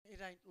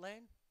It Ain't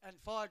Len, and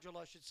Fire Drill,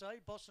 I should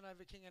say.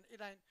 Bossanova King and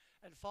It Ain't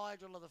and Fire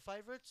Drill are the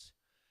favourites.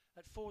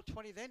 At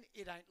 4:20 then,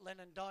 It Ain't Len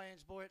and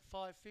Diane's Boy at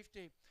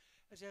 5:50.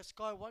 As our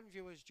Sky 1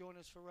 viewers join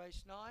us for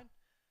race 9.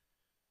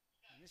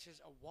 And this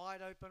is a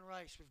wide open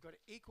race. We've got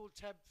equal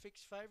tab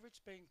fixed favourites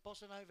being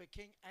Bossanova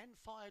King and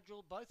Fire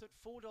Drill, both at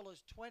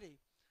 $4.20.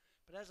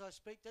 But as I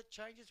speak, that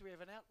changes. We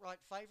have an outright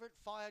favourite.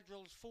 Fire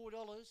Drill's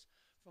 $4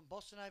 from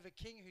Bossanova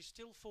King, who's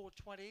still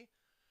 $4.20.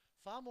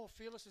 Far More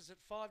Fearless is at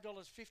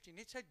 $5.50. And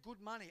it's had good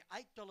money,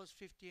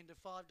 $8.50 into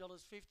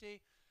 $5.50.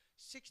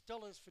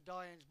 $6 for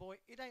Diane's Boy.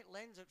 It Ain't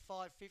Len's at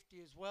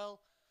 $5.50 as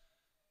well.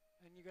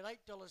 And you've got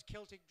 $8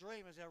 Celtic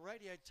Dream as our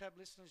radio tab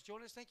listeners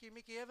join us. Thank you,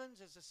 Mickey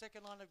Evans, as the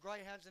second line of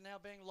greyhounds are now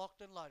being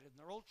locked and loaded. And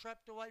they're all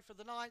trapped away for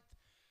the ninth.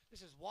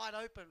 This is wide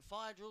open.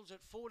 Fire Drill's at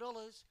 $4.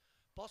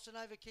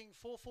 Bossanova King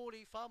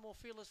 $4.40. Far More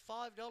Fearless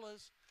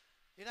 $5.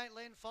 It Ain't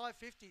Len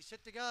 $5.50.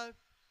 Set to go.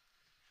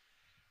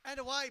 And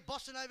away,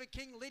 Bossanova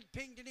King lid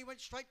pinged and he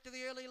went straight to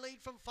the early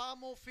lead from Far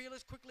More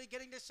Fearless, quickly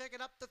getting to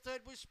second. Up the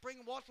third was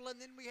Spring Wattle,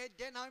 and then we had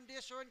Denholm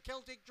Desser and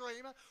Celtic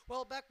Dreamer.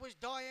 Well back was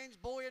Diane's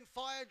Boy and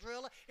Fire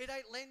Drill. It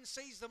Ain't Len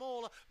sees them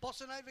all.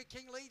 Bossanova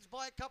King leads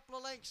by a couple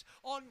of lengths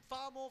on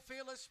Far More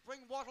Fearless,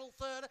 Spring Wattle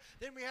third.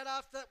 Then we had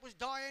after that was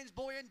Diane's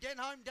Boy and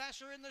Denholm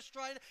Dasher in the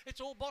straight.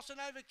 It's all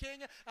Bossanova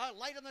King.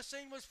 Late on the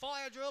scene was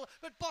Fire Drill,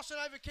 but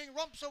Bossanova King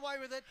romps away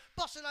with it.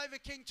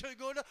 Bossanova King too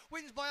good,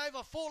 wins by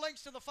over 4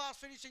 lengths to the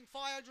fast finishing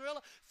Fire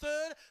Drill.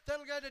 Third,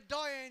 that'll go to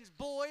Diane's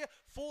Boy.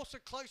 Fourth's a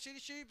close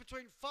issue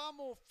between Far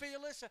More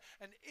Fearless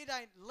and It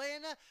Ain't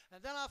Len.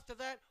 And then after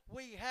that,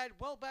 we had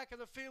well back in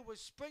the field was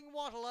Spring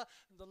Wattler.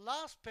 And the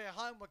last pair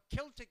home were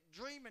Celtic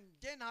Dream and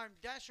Denholm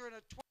Dasher in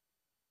a